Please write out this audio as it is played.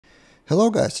Hello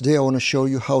guys, today I want to show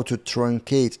you how to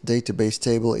truncate database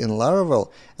table in Laravel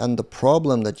and the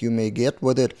problem that you may get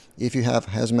with it if you have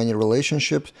hasMany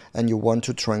relationships and you want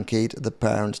to truncate the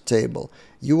parent table.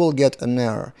 You will get an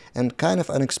error and kind of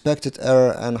unexpected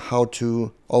error and how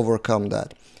to overcome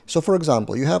that. So for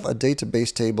example, you have a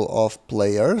database table of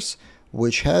players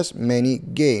which has many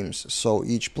games. So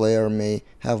each player may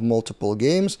have multiple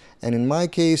games, and in my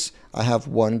case I have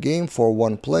one game for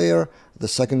one player. The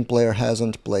second player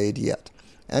hasn't played yet.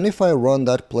 And if I run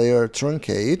that player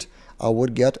truncate, I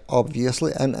would get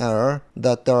obviously an error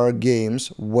that there are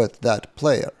games with that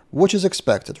player, which is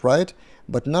expected, right?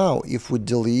 But now if we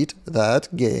delete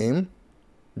that game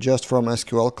just from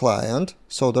SQL client,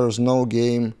 so there's no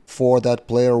game for that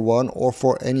player 1 or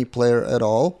for any player at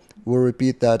all, we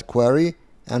repeat that query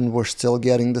and we're still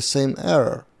getting the same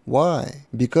error. Why?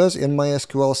 Because in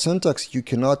MySQL syntax you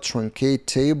cannot truncate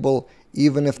table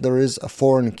even if there is a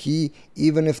foreign key.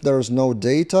 Even if there is no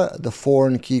data, the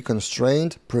foreign key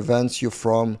constraint prevents you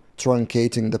from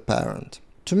truncating the parent.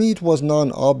 To me it was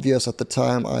non-obvious at the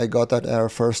time I got that error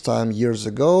first time years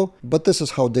ago, but this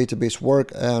is how database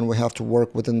work and we have to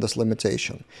work within this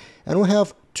limitation. And we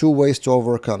have two ways to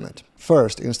overcome it.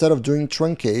 First, instead of doing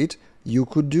truncate, you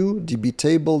could do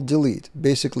dbTable delete,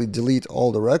 basically delete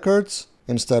all the records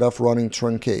instead of running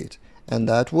truncate, and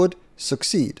that would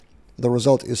succeed. The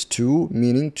result is 2,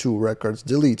 meaning 2 records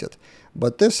deleted.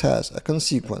 But this has a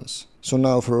consequence. So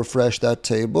now if we refresh that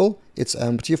table, it's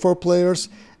empty for players,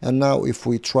 and now if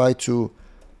we try to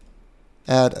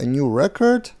add a new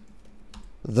record,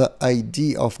 the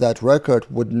ID of that record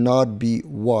would not be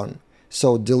 1.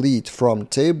 So delete from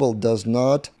table does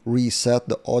not reset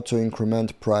the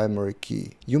auto-increment primary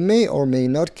key. You may or may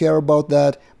not care about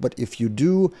that, but if you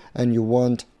do and you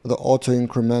want the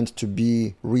auto-increment to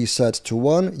be reset to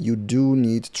 1, you do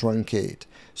need truncate.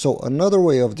 So another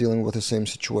way of dealing with the same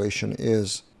situation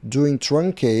is doing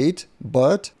truncate,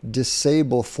 but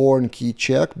disable foreign key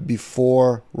check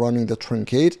before running the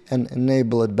truncate and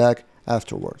enable it back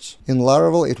afterwards. In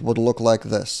Laravel, it would look like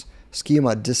this.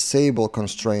 Schema disable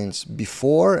constraints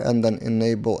before and then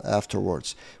enable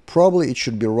afterwards. Probably it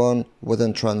should be run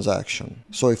within transaction.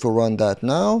 So if we run that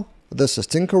now, this is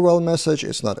Tinkerwell message,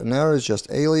 it's not an error, it's just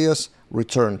alias,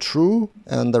 return true,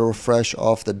 and the refresh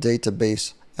of the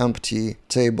database empty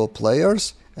table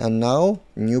players, and now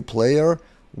new player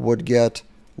would get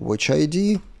which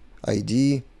ID?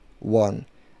 ID 1,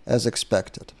 as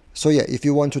expected. So yeah, if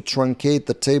you want to truncate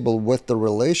the table with the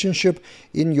relationship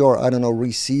in your, I don't know,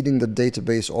 reseeding the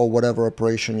database or whatever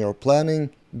operation you're planning,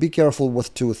 be careful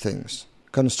with two things: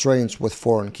 constraints with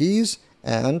foreign keys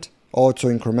and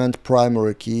auto-increment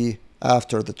primary key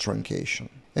after the truncation.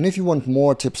 And if you want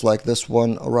more tips like this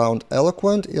one around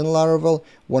Eloquent in Laravel,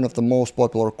 one of the most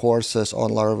popular courses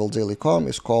on LaravelDaily.com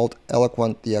is called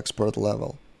Eloquent the Expert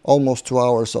Level. Almost 2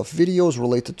 hours of videos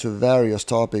related to various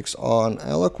topics on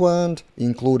Eloquent,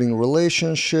 including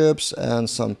relationships and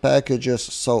some packages,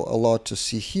 so a lot to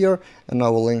see here, and I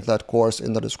will link that course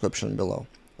in the description below.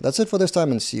 That's it for this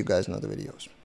time, and see you guys in other videos.